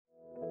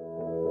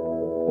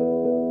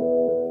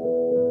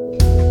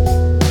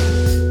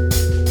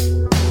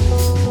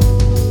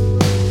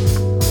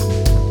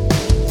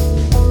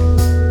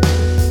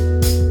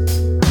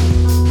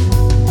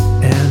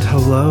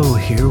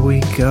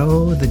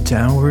go, the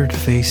Downward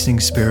Facing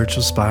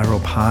Spiritual Spiral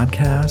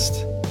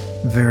podcast.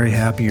 Very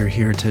happy you're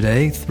here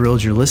today.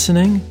 Thrilled you're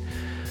listening.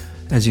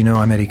 As you know,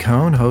 I'm Eddie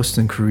Cohn, host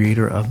and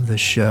creator of the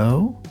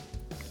show.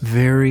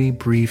 Very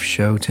brief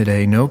show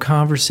today. No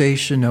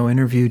conversation, no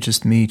interview,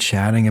 just me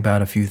chatting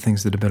about a few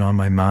things that have been on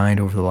my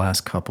mind over the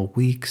last couple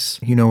weeks.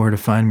 You know where to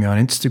find me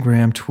on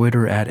Instagram,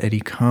 Twitter, at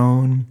Eddie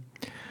Cohn.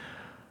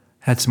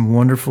 Had some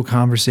wonderful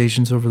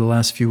conversations over the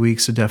last few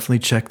weeks, so definitely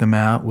check them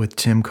out with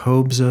Tim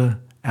Kobza,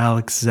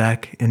 Alex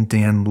Zek, and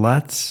Dan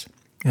Lutz.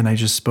 And I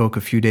just spoke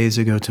a few days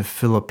ago to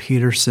Philip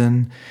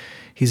Peterson.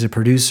 He's a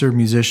producer,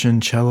 musician,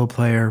 cello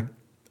player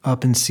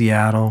up in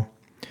Seattle.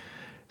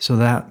 So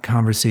that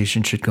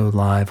conversation should go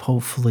live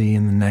hopefully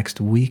in the next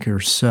week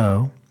or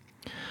so.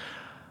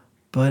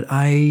 But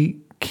I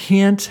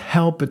can't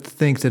help but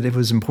think that it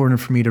was important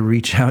for me to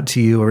reach out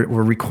to you or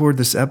record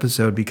this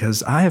episode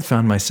because I have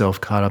found myself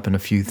caught up in a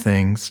few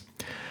things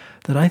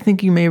that I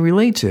think you may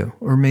relate to,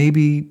 or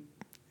maybe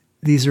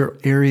these are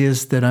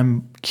areas that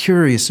I'm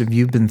curious if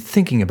you've been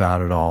thinking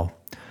about at all,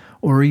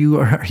 or are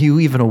you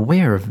even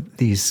aware of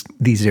these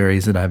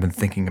areas that I've been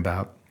thinking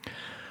about?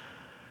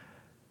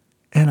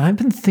 And I've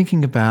been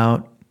thinking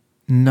about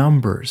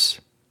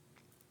numbers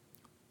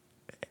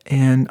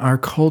and our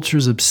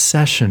culture's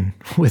obsession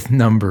with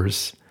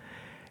numbers.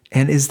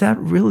 And is that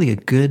really a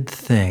good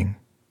thing?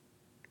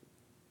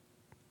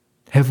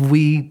 Have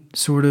we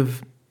sort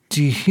of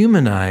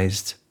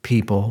dehumanized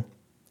people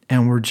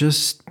and we're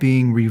just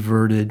being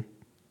reverted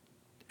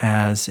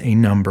as a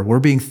number? We're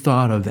being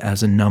thought of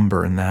as a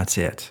number, and that's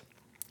it.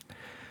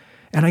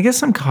 And I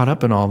guess I'm caught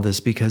up in all this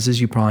because, as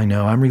you probably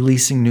know, I'm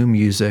releasing new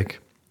music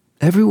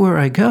everywhere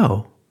I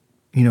go.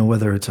 You know,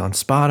 whether it's on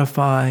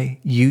Spotify,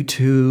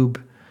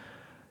 YouTube,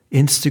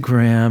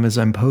 Instagram, as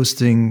I'm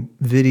posting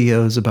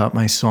videos about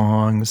my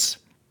songs.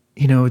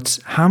 You know,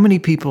 it's how many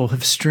people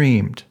have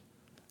streamed,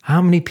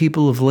 how many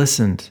people have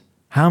listened,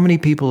 how many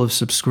people have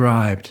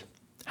subscribed,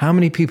 how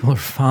many people are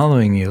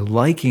following you,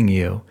 liking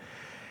you.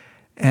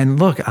 And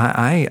look,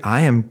 I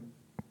am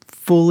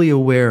fully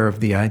aware of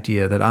the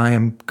idea that I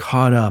am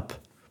caught up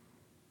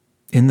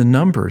in the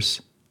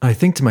numbers. I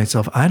think to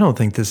myself, I don't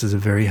think this is a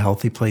very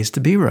healthy place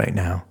to be right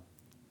now.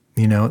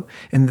 You know,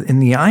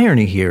 and the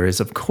irony here is,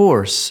 of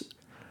course,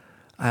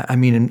 I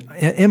mean,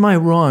 am I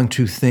wrong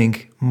to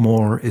think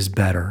more is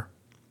better?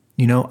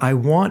 You know, I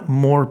want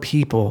more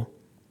people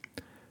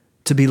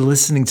to be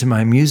listening to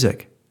my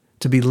music,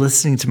 to be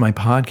listening to my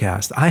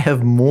podcast. I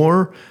have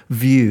more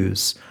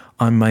views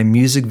on my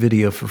music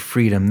video for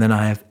Freedom than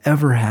I have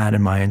ever had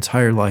in my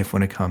entire life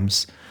when it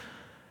comes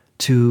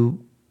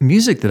to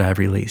music that I've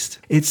released.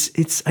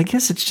 I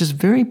guess it's just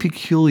very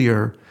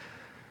peculiar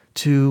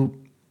to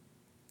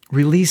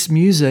release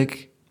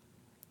music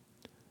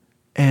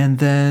and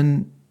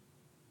then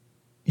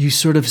you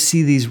sort of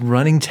see these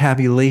running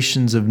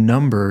tabulations of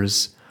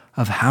numbers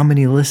of how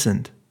many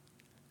listened,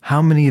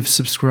 how many have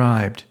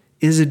subscribed.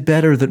 Is it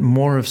better that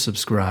more have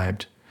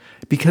subscribed?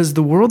 Because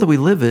the world that we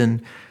live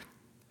in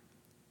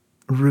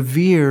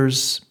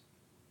reveres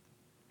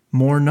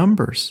more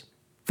numbers.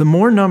 The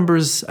more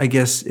numbers, I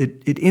guess,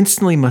 it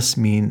instantly must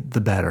mean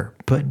the better.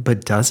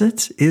 But does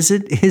it? Is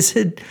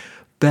it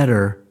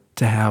better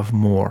to have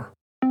more?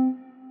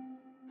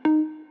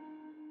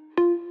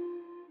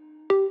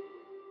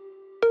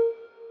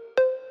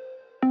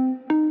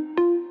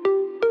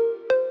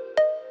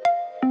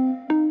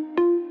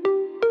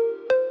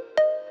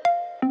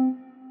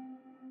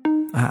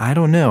 I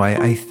don't know.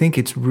 I think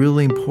it's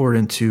really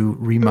important to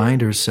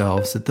remind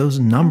ourselves that those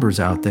numbers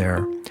out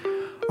there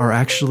are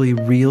actually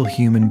real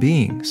human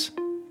beings.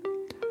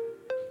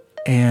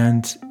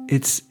 And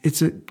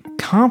it's a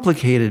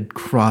complicated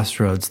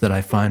crossroads that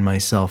I find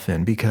myself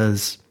in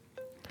because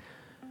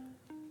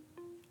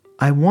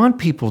I want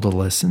people to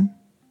listen.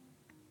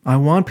 I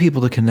want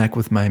people to connect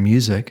with my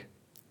music.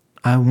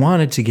 I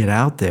want it to get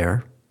out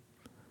there.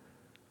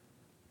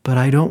 But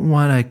I don't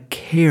want to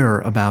care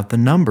about the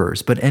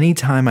numbers. But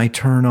anytime I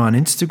turn on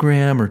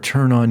Instagram or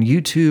turn on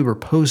YouTube or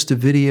post a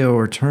video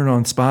or turn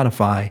on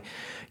Spotify,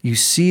 you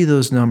see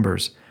those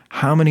numbers.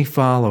 How many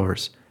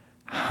followers?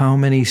 How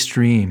many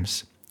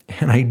streams?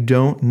 And I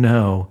don't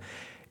know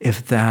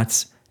if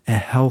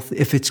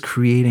if it's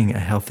creating a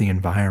healthy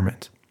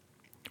environment.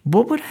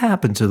 What would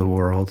happen to the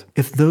world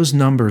if those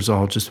numbers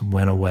all just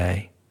went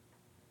away?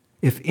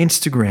 If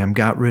Instagram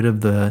got rid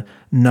of the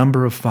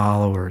number of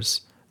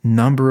followers,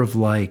 number of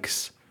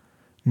likes,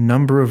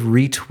 number of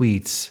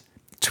retweets,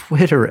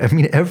 Twitter, I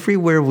mean,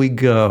 everywhere we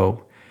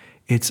go,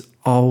 it's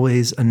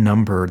always a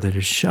number that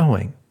is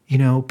showing. You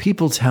know,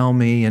 people tell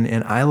me,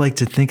 and I like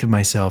to think of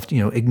myself,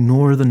 you know,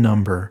 ignore the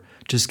number,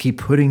 just keep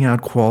putting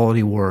out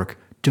quality work,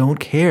 don't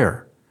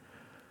care.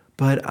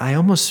 But I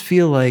almost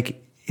feel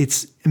like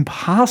it's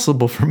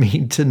impossible for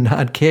me to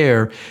not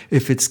care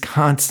if it's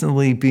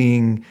constantly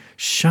being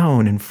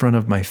shown in front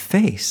of my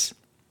face.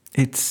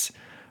 It's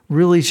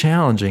really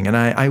challenging. And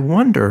I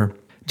wonder,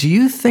 do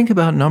you think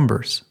about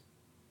numbers?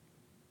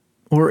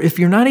 Or if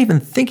you're not even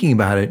thinking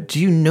about it, do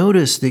you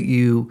notice that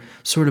you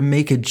sort of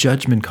make a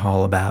judgment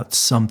call about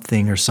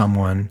something or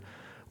someone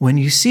when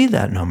you see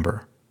that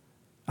number.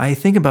 I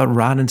think about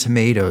Rotten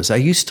Tomatoes. I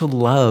used to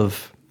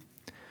love,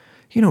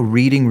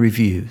 reading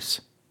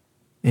reviews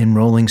in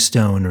Rolling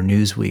Stone or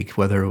Newsweek,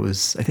 whether it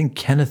was, I think,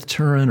 Kenneth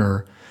Turan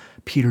or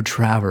Peter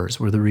Travers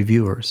were the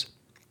reviewers.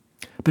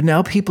 But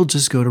now people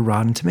just go to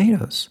Rotten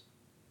Tomatoes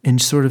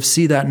and sort of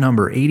see that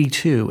number,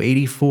 82,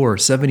 84,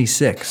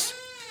 76.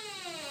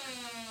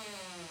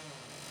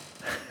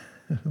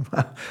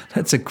 Wow,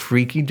 that's a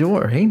creaky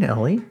door. Hey,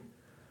 Nellie.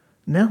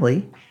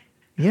 Nellie?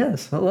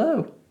 Yes,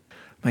 hello.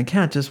 My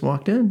cat just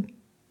walked in.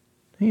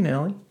 Hey,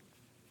 Nellie.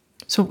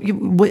 So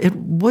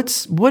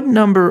what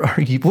number are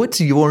you?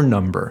 What's your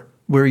number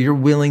where you're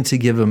willing to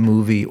give a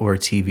movie or a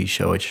TV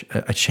show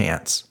a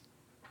chance?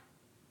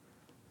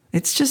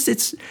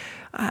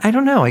 I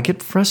don't know. I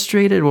get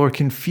frustrated or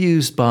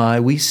confused by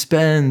we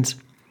spend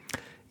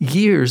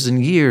years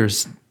and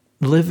years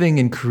living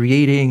and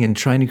creating and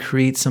trying to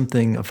create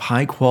something of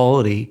high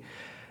quality,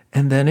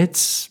 and then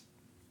it's,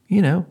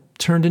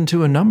 turned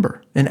into a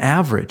number, an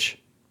average.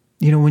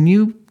 When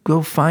you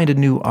go find a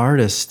new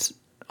artist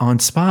on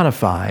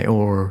Spotify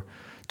or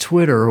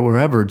Twitter or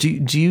wherever, do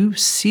you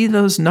see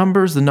those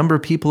numbers, the number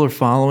of people are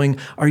following?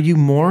 Are you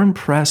more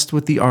impressed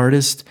with the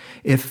artist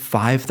if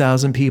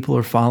 5,000 people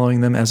are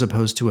following them as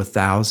opposed to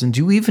 1,000?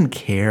 Do you even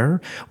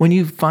care? When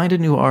you find a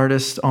new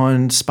artist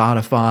on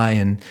Spotify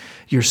and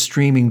you're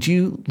streaming, do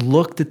you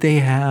look that they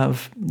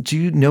have, do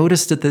you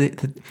notice that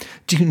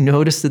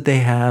they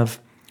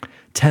have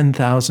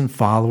 10,000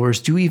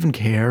 followers? Do you even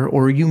care?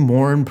 Or are you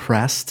more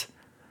impressed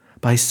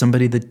by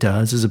somebody that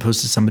does as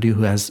opposed to somebody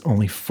who has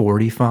only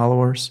 40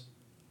 followers?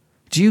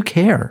 Do you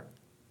care?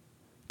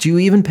 Do you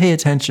even pay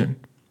attention?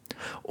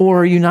 Or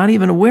are you not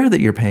even aware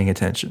that you're paying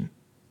attention?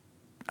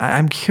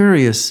 I'm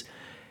curious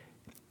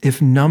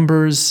if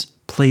numbers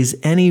plays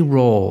any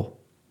role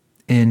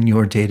in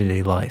your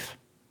day-to-day life.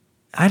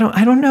 I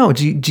don't know.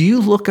 Do you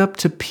look up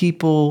to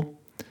people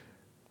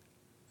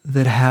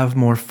that have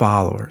more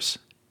followers?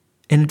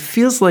 And it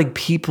feels like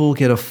people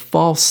get a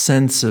false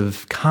sense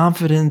of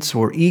confidence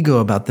or ego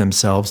about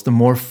themselves the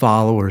more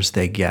followers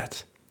they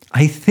get.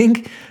 I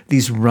think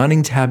these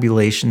running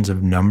tabulations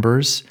of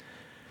numbers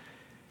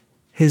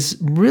has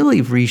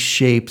really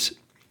reshaped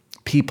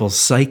people's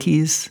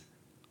psyches,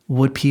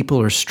 what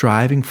people are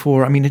striving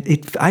for. I mean,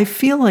 I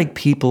feel like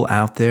people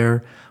out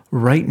there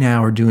right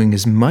now are doing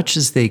as much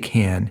as they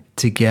can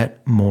to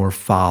get more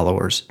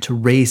followers, to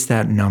raise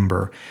that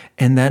number.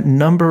 And that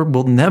number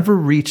will never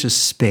reach a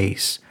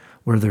space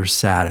where they're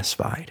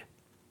satisfied.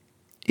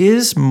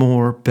 Is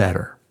more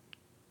better?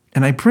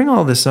 And I bring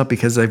all this up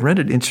because I've read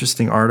an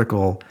interesting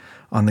article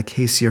on the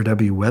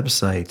KCRW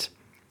website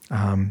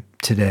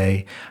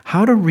today,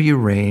 how to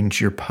rearrange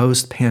your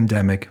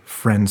post-pandemic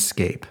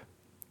friendscape.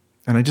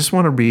 And I just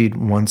want to read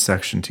one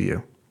section to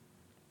you.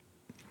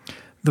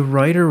 The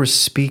writer was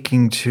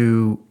speaking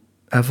to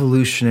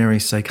evolutionary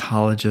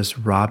psychologist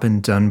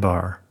Robin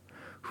Dunbar,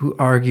 who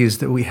argues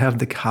that we have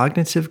the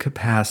cognitive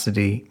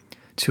capacity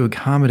to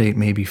accommodate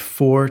maybe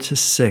 4 to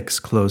 6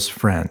 close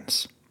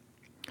friends.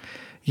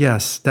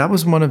 Yes, that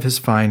was one of his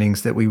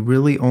findings, that we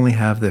really only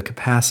have the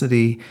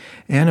capacity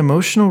and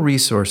emotional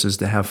resources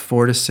to have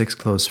 4 to 6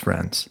 close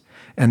friends.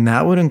 And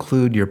that would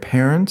include your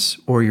parents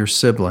or your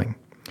sibling.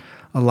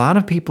 A lot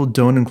of people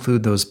don't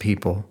include those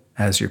people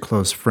as your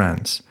close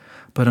friends.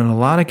 But in a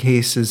lot of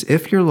cases,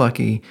 if you're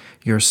lucky,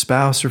 your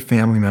spouse or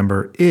family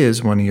member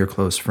is one of your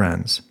close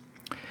friends.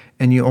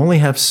 And you only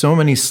have so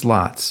many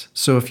slots.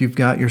 So if you've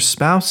got your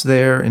spouse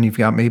there and you've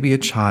got maybe a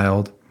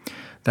child,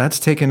 that's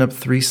taken up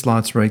 3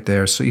 slots right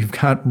there. So you've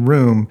got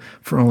room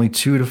for only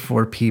 2 to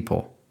 4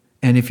 people.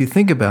 And if you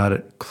think about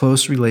it,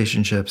 close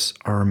relationships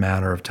are a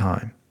matter of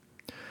time.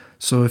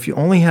 So if you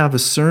only have a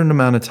certain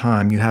amount of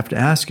time, you have to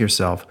ask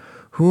yourself,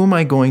 who am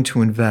I going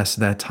to invest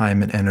that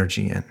time and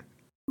energy in?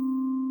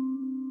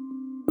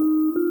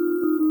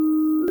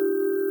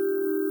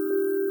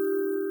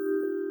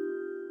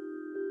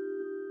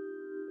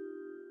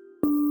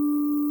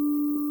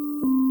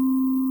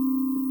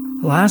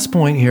 Last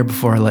point here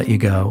before I let you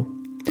go.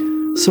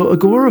 So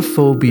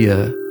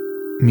agoraphobia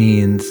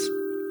means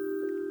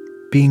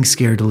being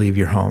scared to leave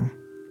your home.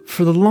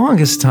 For the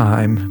longest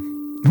time,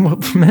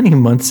 many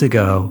months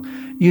ago,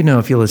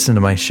 if you listen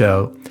to my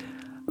show,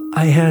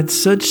 I had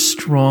such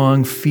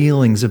strong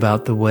feelings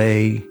about the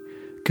way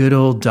good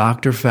old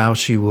Dr.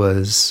 Fauci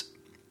was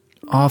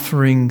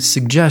offering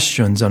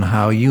suggestions on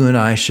how you and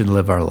I should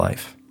live our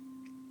life.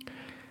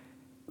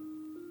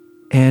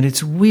 And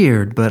it's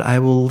weird, but I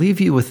will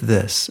leave you with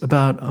this.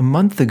 About a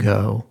month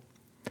ago,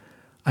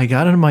 I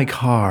got into my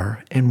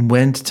car and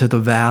went to the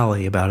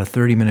valley, about a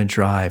 30-minute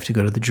drive, to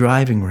go to the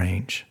driving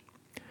range.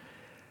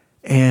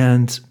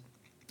 And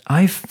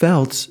I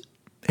felt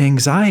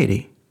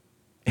anxiety.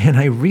 And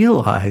I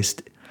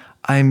realized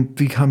I'm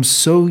become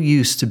so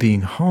used to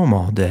being home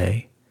all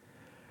day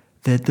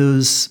that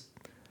those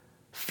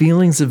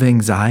feelings of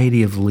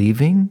anxiety of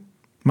leaving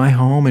my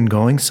home and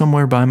going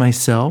somewhere by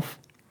myself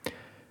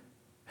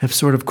have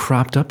sort of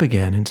cropped up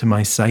again into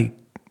my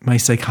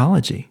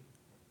psychology.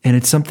 And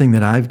it's something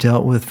that I've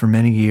dealt with for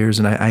many years,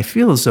 and I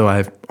feel as though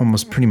I've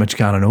almost pretty much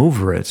gotten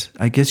over it.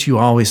 I guess you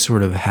always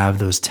sort of have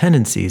those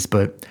tendencies,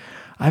 but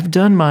I've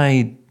done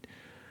my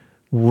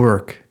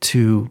work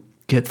to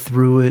get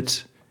through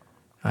it.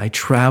 I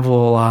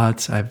travel a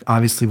lot. I've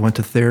obviously went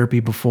to therapy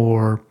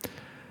before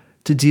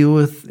to deal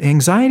with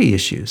anxiety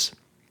issues.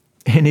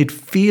 And it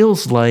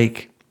feels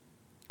like,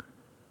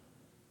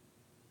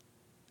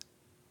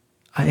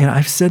 and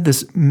I've said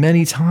this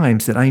many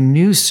times, that I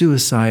knew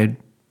suicide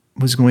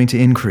was going to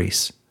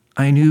increase.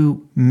 I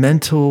knew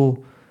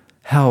mental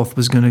health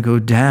was going to go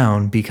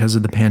down because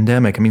of the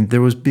pandemic. I mean,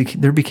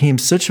 there became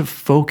such a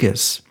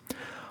focus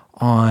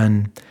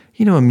on,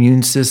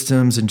 immune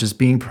systems and just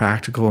being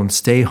practical and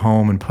stay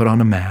home and put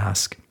on a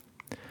mask.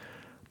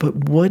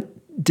 But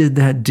what did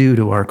that do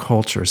to our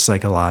culture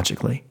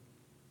psychologically?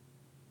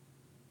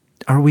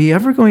 Are we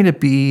ever going to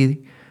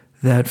be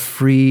that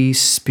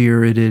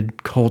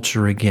free-spirited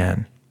culture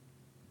again?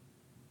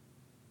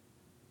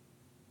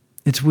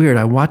 It's weird.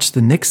 I watched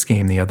the Knicks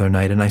game the other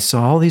night and I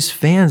saw all these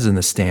fans in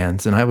the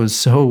stands, and I was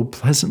so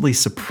pleasantly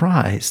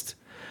surprised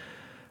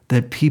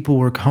that people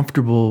were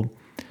comfortable,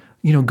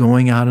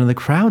 going out in the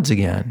crowds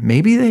again.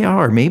 Maybe they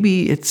are.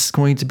 Maybe it's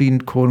going to be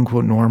quote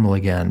unquote normal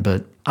again.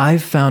 But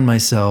I've found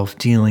myself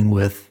dealing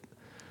with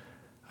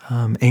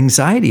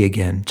anxiety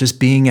again, just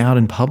being out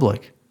in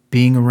public,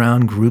 being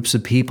around groups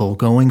of people,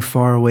 going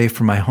far away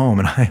from my home.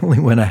 And I only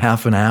went a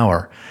half an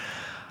hour.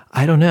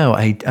 I don't know.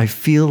 I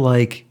feel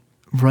like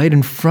right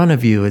in front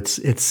of you,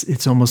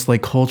 it's almost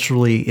like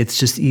culturally, it's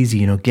just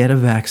easy, get a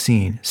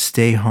vaccine,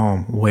 stay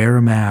home, wear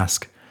a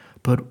mask.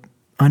 But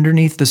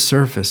underneath the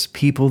surface,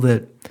 people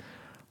that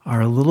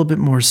are a little bit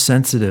more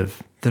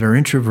sensitive, that are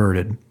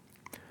introverted,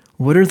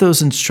 what are those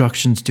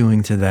instructions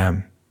doing to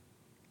them?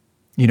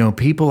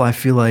 People I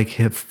feel like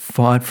have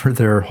fought for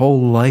their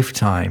whole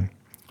lifetime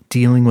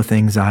dealing with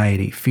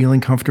anxiety,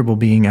 feeling comfortable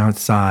being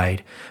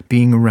outside,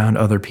 being around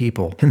other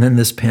people. And then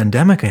this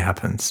pandemic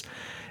happens,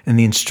 and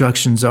the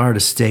instructions are to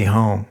stay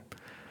home.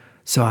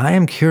 So I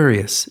am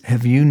curious,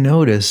 have you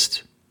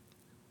noticed,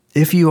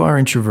 if you are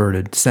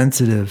introverted,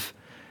 sensitive,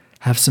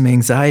 have some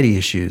anxiety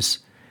issues,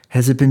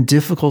 has it been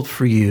difficult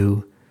for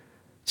you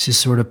to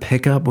sort of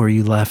pick up where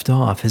you left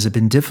off? Has it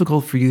been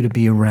difficult for you to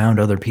be around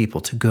other people,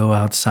 to go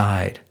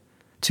outside,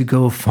 to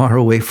go far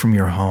away from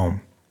your home?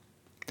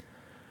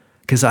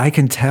 Because I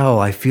can tell,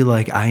 I feel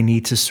like I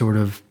need to sort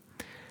of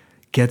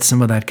get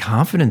some of that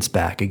confidence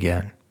back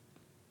again.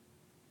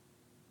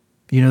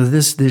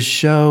 This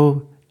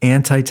show,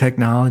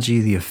 Anti-Technology,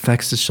 the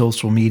effects of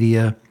social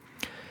media,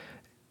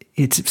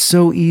 it's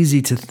so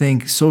easy to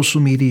think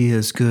social media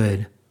is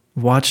good.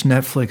 Watch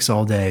Netflix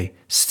all day,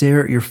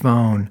 stare at your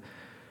phone.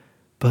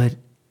 But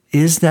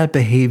is that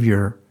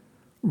behavior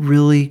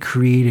really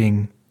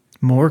creating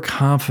more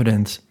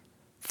confident,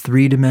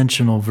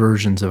 three-dimensional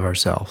versions of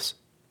ourselves?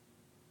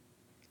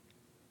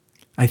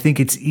 I think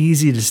it's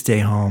easy to stay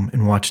home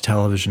and watch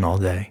television all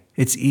day.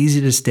 It's easy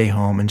to stay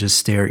home and just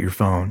stare at your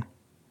phone.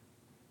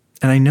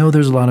 And I know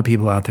there's a lot of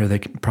people out there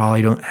that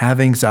probably don't have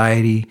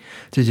anxiety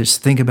to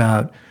just think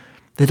about,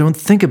 they don't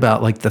think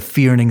about like the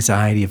fear and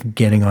anxiety of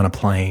getting on a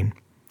plane,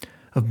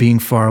 of being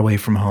far away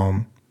from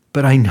home.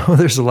 But I know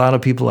there's a lot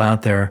of people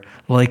out there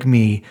like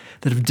me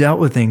that have dealt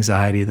with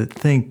anxiety that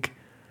think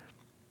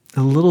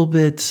a little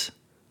bit,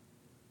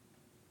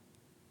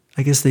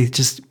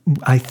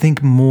 I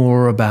think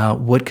more about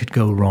what could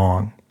go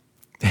wrong.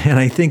 And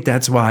I think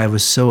that's why I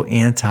was so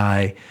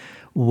anti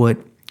what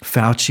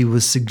Fauci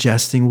was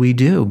suggesting we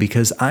do,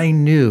 because I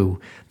knew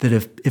that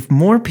if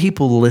more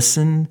people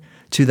listen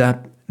to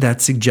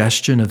that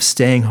suggestion of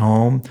staying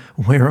home,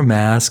 wear a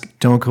mask,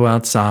 don't go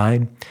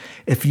outside,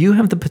 if you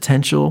have the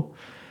potential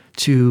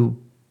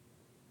to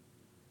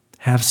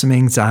have some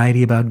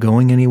anxiety about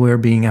going anywhere,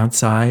 being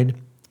outside,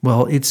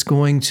 well, it's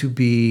going to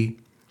be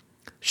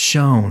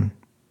shown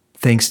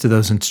thanks to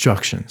those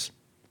instructions.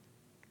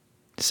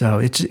 So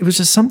it was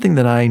just something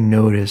that I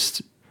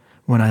noticed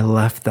when I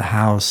left the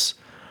house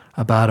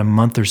about a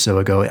month or so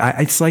ago.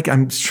 It's like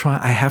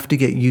I have to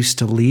get used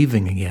to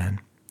leaving again.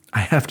 I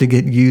have to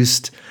get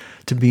used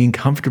to being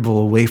comfortable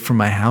away from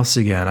my house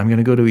again. I'm going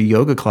to go to a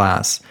yoga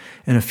class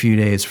in a few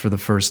days for the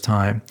first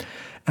time.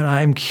 And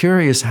I'm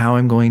curious how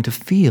I'm going to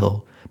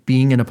feel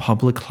being in a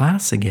public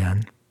class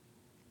again.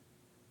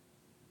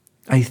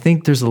 I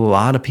think there's a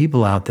lot of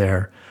people out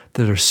there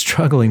that are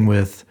struggling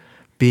with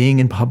being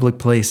in public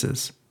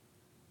places.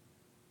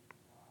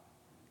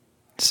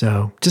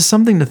 So just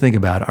something to think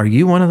about. Are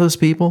you one of those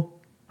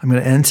people? I'm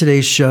going to end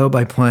today's show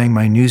by playing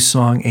my new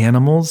song,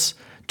 Animals.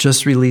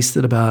 Just released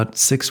it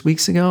about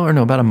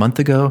about a month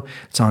ago.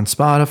 It's on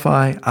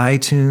Spotify,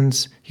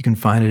 iTunes. You can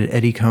find it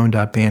at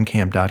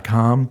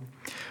eddiecohn.bandcamp.com.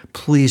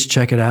 Please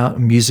check it out.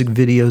 Music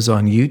videos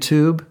on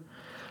YouTube.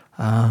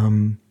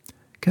 Going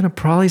to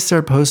probably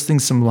start posting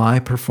some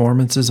live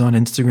performances on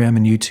Instagram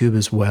and YouTube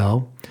as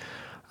well.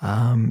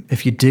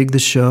 If you dig the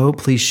show,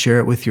 please share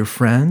it with your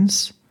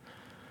friends.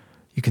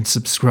 You can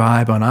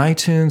subscribe on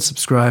iTunes,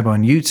 subscribe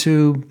on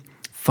YouTube.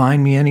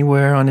 Find me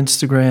anywhere on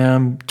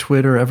Instagram,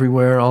 Twitter,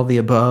 everywhere, all the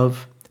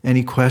above.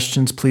 Any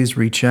questions, please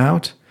reach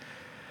out.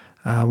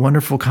 A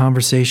wonderful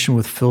conversation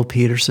with Phil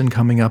Peterson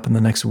coming up in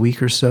the next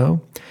week or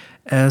so.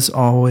 As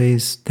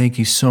always, thank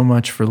you so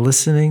much for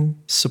listening,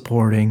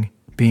 supporting,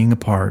 being a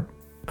part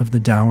of the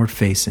Downward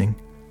Facing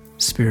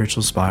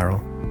Spiritual Spiral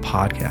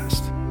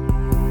podcast.